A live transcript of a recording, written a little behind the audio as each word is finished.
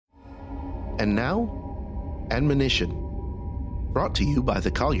And now, admonition, brought to you by the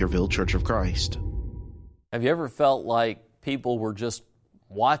Collierville Church of Christ. Have you ever felt like people were just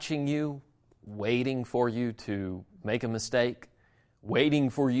watching you, waiting for you to make a mistake, waiting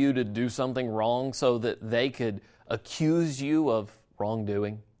for you to do something wrong so that they could accuse you of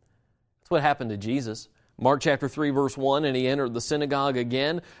wrongdoing? That's what happened to Jesus. Mark chapter 3, verse 1, and he entered the synagogue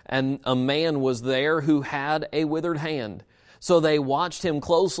again, and a man was there who had a withered hand. So they watched him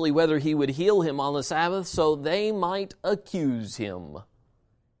closely whether he would heal him on the Sabbath, so they might accuse him.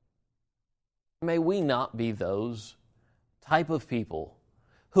 May we not be those type of people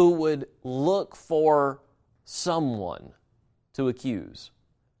who would look for someone to accuse.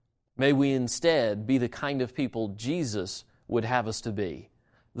 May we instead be the kind of people Jesus would have us to be,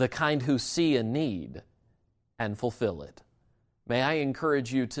 the kind who see a need and fulfill it. May I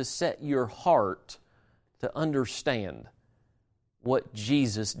encourage you to set your heart to understand what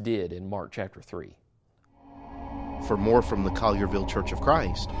Jesus did in Mark chapter 3. For more from the Collierville Church of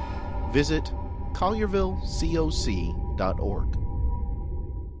Christ, visit colliervillecoc.org.